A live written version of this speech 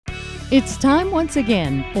It's time once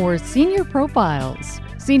again for Senior Profiles.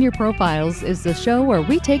 Senior Profiles is the show where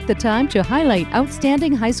we take the time to highlight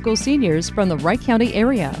outstanding high school seniors from the Wright County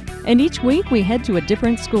area. And each week we head to a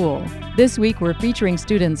different school. This week we're featuring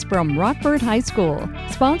students from Rockford High School,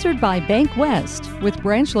 sponsored by Bank West, with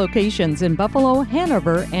branch locations in Buffalo,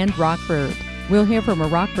 Hanover, and Rockford. We'll hear from a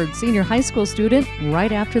Rockford Senior High School student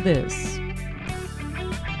right after this.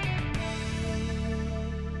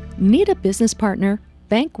 Need a business partner?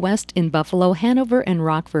 Bank West in Buffalo, Hanover, and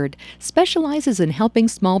Rockford specializes in helping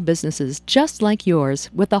small businesses just like yours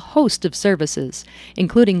with a host of services,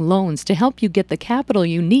 including loans to help you get the capital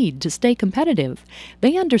you need to stay competitive.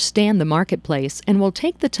 They understand the marketplace and will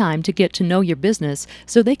take the time to get to know your business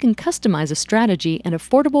so they can customize a strategy and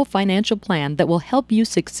affordable financial plan that will help you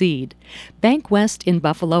succeed. Bank West in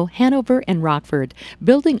Buffalo, Hanover, and Rockford,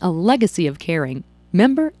 building a legacy of caring.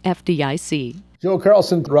 Member FDIC. Joe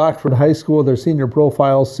Carlson, Rockford High School, their Senior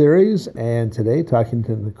Profile Series, and today talking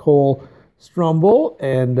to Nicole Strumble.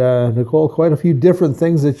 And Nicole, quite a few different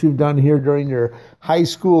things that you've done here during your high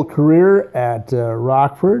school career at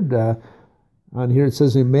Rockford. On here it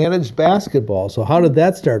says you managed basketball. So how did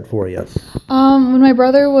that start for you? When my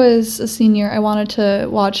brother was a senior, I wanted to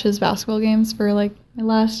watch his basketball games for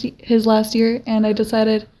his last year, and I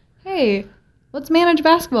decided, hey, let's manage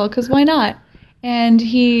basketball, because why not? And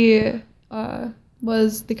he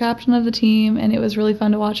was the captain of the team, and it was really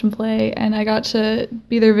fun to watch him play. And I got to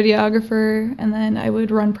be their videographer, and then I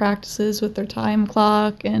would run practices with their time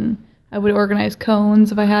clock, and I would organize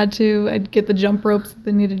cones if I had to. I'd get the jump ropes if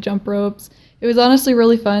they needed jump ropes. It was honestly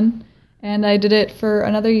really fun, and I did it for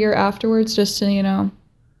another year afterwards just to,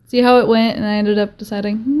 see how it went, and I ended up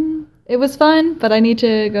deciding, it was fun, but I need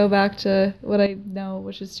to go back to what I know,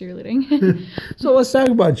 which is cheerleading. So let's talk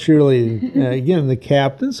about cheerleading. Again, the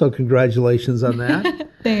captain, so congratulations on that.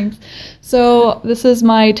 Thanks. So this is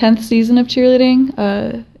my 10th season of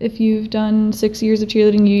cheerleading. If you've done 6 years of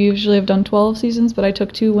cheerleading, you usually have done 12 seasons, but I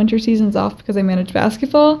took 2 winter seasons off because I managed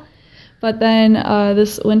basketball. But then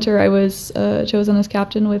this winter I was chosen as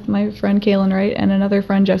captain with my friend Kaylin Wright and another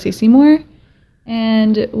friend, Jesse Seymour.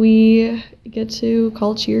 And we get to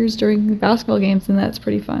call cheers during basketball games, and that's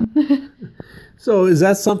pretty fun. So is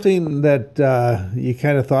that something that you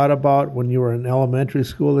kind of thought about when you were in elementary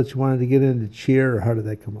school, that you wanted to get into cheer, or how did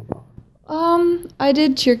that come about? I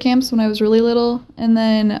did cheer camps when I was really little, and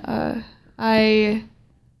then I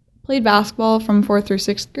played basketball from 4th through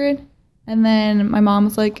 6th grade. And then my mom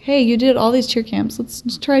was like, hey, you did all these cheer camps. Let's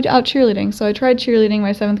just try out cheerleading. So I tried cheerleading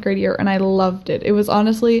my 7th grade year, and I loved it. It was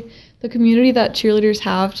honestly, the community that cheerleaders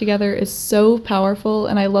have together is so powerful,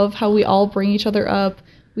 and I love how we all bring each other up.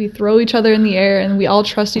 We throw each other in the air, and we all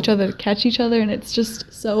trust each other to catch each other, and it's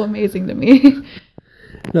just so amazing to me.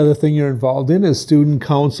 Another thing you're involved in is student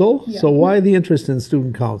council. Yeah. So why the interest in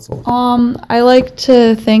student council? I like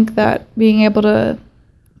to think that being able to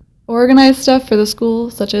organize stuff for the school,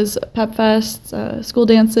 such as pep fests, school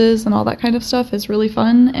dances, and all that kind of stuff is really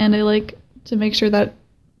fun, and I like to make sure that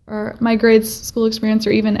my grade's school experience,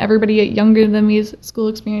 or even everybody younger than me's school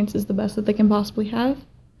experience, is the best that they can possibly have.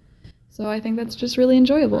 So I think that's just really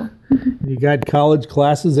enjoyable. You got college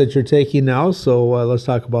classes that you're taking now, so let's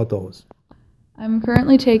talk about those. I'm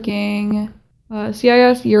currently taking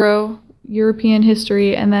CIS European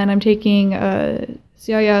History, and then I'm taking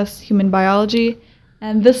CIS Human Biology.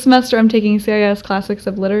 And this semester I'm taking CIS Classics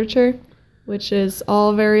of Literature, which is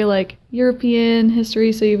all very European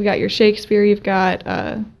history. So you've got your Shakespeare, you've got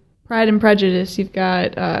Pride and Prejudice, you've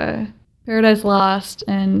got Paradise Lost,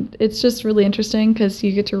 and it's just really interesting because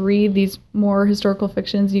you get to read these more historical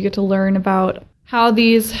fictions. You get to learn about how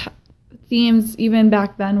these themes, even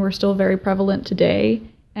back then, were still very prevalent today.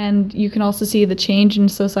 And you can also see the change in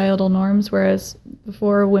societal norms, whereas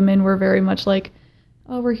before women were very much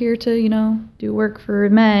we're here to, do work for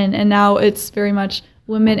men. And now it's very much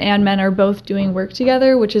women and men are both doing work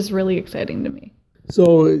together, which is really exciting to me.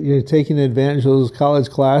 So you're taking advantage of those college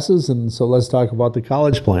classes, and so let's talk about the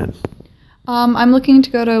college plan. I'm looking to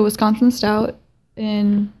go to Wisconsin Stout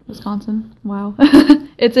in Wisconsin. Wow.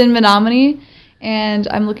 It's in Menominee, and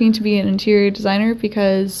I'm looking to be an interior designer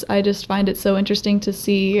because I just find it so interesting to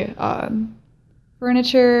see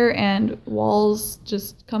furniture and walls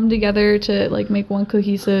just come together to make one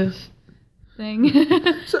cohesive thing.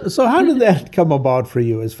 So how did that come about for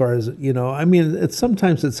you, as far as,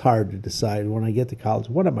 sometimes it's hard to decide when I get to college,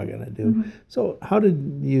 what am I going to do? Mm-hmm. So how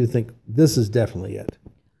did you think this is definitely it?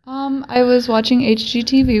 I was watching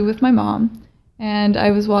HGTV with my mom, and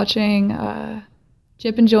I was watching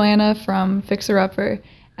Chip and Joanna from Fixer Upper,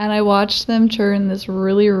 And I watched them turn this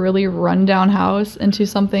really, really rundown house into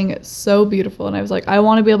something so beautiful. And I was like, I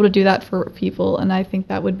want to be able to do that for people. And I think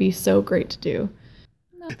that would be so great to do.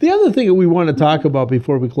 The other thing that we want to talk about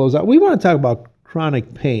before we close out, we want to talk about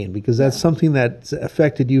chronic pain because that's something that's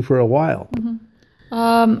affected you for a while.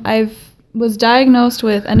 I was diagnosed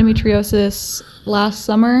with endometriosis last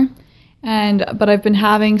summer, but I've been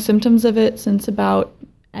having symptoms of it since about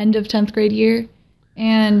end of 10th grade year.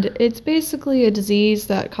 And it's basically a disease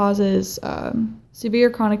that causes severe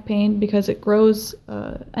chronic pain because it grows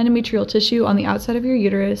endometrial tissue on the outside of your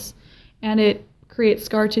uterus, and it creates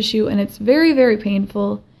scar tissue, and it's very, very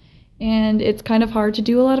painful. And it's kind of hard to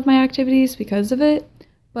do a lot of my activities because of it,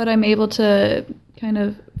 but I'm able to kind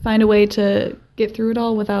of find a way to get through it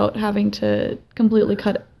all without having to completely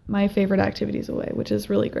cut my favorite activities away, which is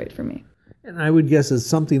really great for me. And I would guess it's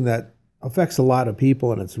something that affects a lot of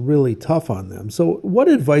people and it's really tough on them. So what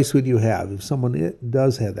advice would you have if someone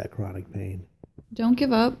does have that chronic pain? Don't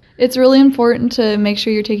give up. It's really important to make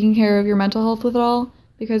sure you're taking care of your mental health with it all,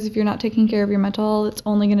 because if you're not taking care of your mental health, it's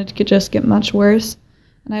only going to just get much worse.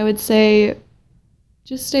 And I would say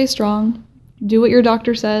just stay strong, do what your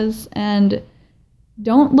doctor says, and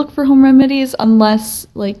don't look for home remedies unless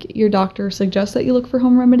your doctor suggests that you look for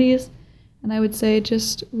home remedies. And I would say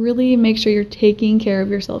just really make sure you're taking care of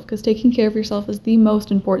yourself, because taking care of yourself is the most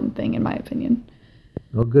important thing in my opinion.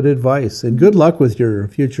 Well, good advice, and good luck with your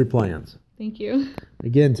future plans. Thank you.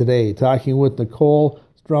 Again today, talking with Nicole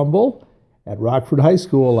Strumble at Rockford High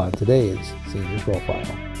School on today's Senior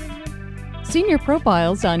Profile. Senior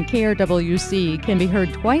Profiles on KRWC can be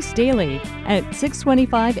heard twice daily at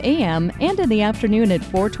 6:25 a.m. and in the afternoon at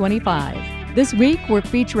 4:25. This week, we're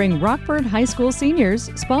featuring Rockford High School seniors,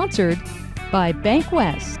 sponsored by Bank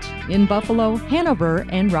West in Buffalo, Hanover,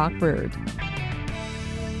 and Rockford.